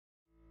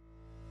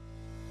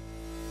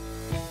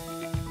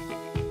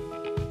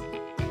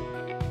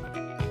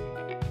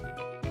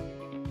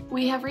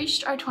We have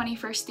reached our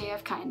 21st day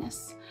of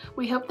kindness.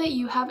 We hope that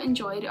you have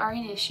enjoyed our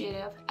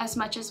initiative as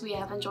much as we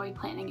have enjoyed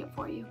planning it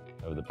for you.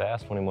 Over the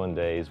past 21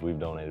 days, we've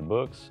donated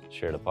books,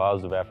 shared a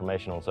positive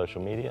affirmation on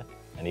social media,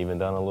 and even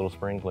done a little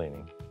spring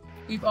cleaning.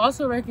 We've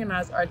also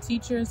recognized our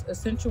teachers,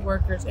 essential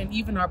workers, and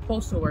even our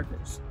postal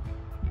workers.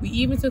 We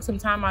even took some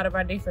time out of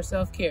our day for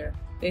self-care.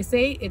 They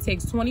say it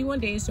takes 21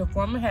 days to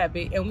form a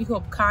habit, and we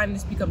hope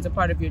kindness becomes a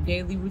part of your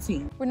daily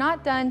routine. We're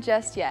not done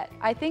just yet.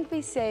 I think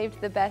we saved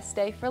the best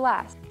day for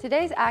last.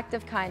 Today's act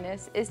of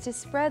kindness is to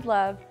spread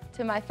love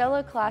to my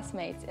fellow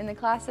classmates in the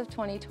class of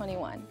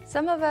 2021.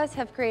 Some of us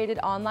have created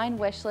online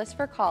wish lists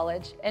for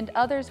college, and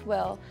others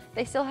will.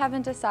 They still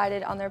haven't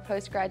decided on their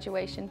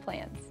post-graduation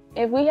plans.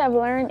 If we have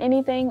learned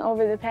anything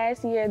over the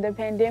past year, the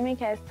pandemic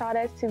has taught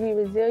us to be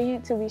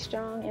resilient, to be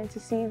strong, and to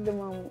seize the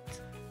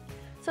moment.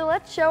 So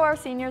let's show our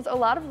seniors a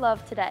lot of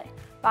love today.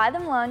 Buy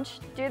them lunch,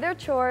 do their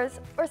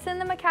chores, or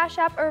send them a Cash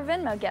App or a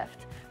Venmo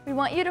gift. We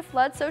want you to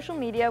flood social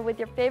media with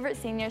your favorite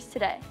seniors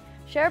today.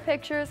 Share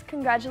pictures,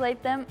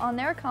 congratulate them on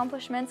their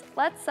accomplishments.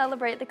 Let's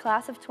celebrate the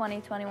class of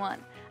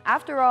 2021.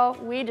 After all,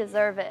 we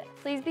deserve it.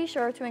 Please be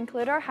sure to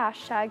include our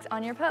hashtags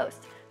on your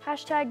post.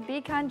 Hashtag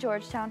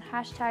 #BeKindGeorgetown,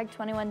 hashtag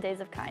 21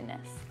 Days of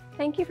Kindness.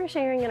 Thank you for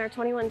sharing in our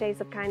 21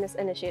 Days of Kindness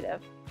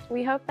initiative.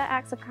 We hope that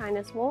acts of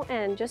kindness won't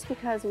end just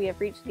because we have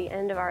reached the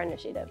end of our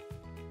initiative.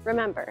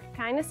 Remember,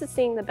 kindness is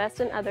seeing the best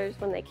in others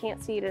when they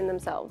can't see it in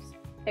themselves.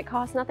 It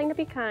costs nothing to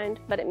be kind,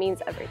 but it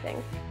means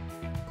everything.